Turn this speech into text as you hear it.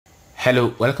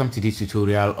Hello, welcome to this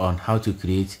tutorial on how to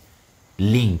create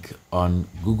link on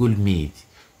Google Meet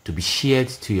to be shared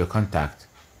to your contact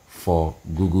for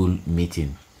Google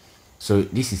Meeting. So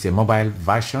this is a mobile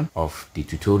version of the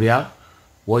tutorial.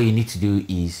 What you need to do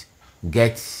is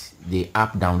get the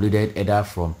app downloaded either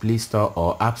from Play Store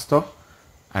or App Store,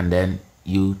 and then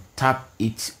you tap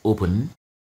it open,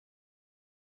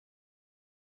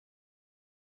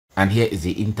 and here is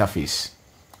the interface.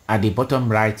 At the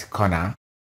bottom right corner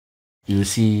you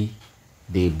see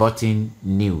the button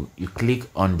new. You click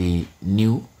on the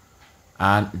new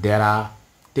and there are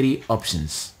three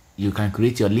options. You can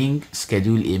create your link,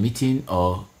 schedule a meeting,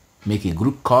 or make a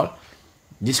group call.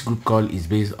 This group call is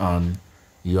based on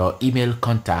your email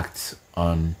contacts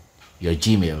on your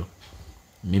Gmail.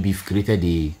 Maybe you've created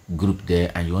a group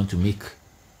there and you want to make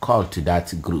call to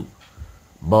that group.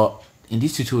 But in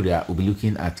this tutorial we'll be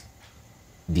looking at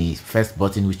the first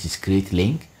button, which is create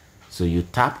link. So you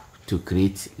tap to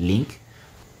create link.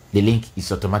 The link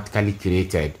is automatically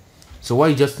created. So what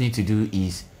you just need to do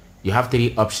is you have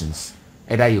three options.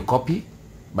 Either you copy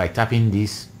by tapping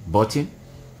this button,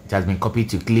 it has been copied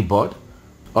to clipboard,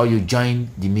 or you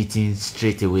join the meeting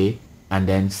straight away and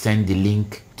then send the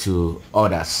link to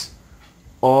others,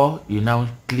 or you now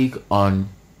click on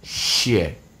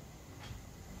share.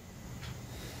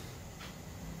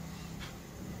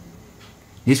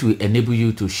 This will enable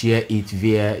you to share it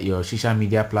via your social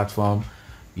media platform,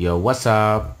 your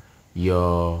WhatsApp,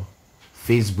 your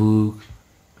Facebook,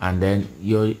 and then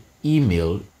your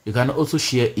email. You can also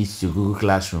share it to Google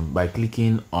Classroom by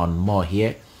clicking on more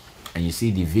here, and you see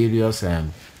the various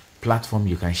platform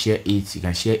you can share it. You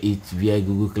can share it via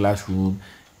Google Classroom,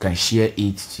 you can share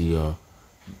it to your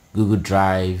Google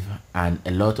Drive, and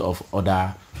a lot of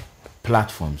other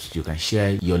platforms you can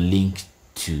share your link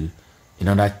to in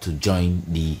order to join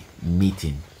the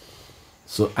meeting.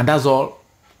 So, and that's all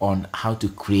on how to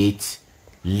create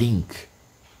link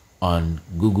on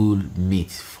Google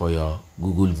Meet for your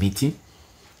Google Meeting.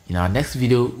 In our next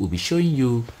video, we'll be showing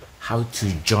you how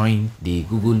to join the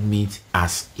Google Meet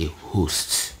as a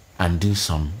host and do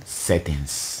some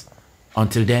settings.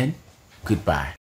 Until then, goodbye.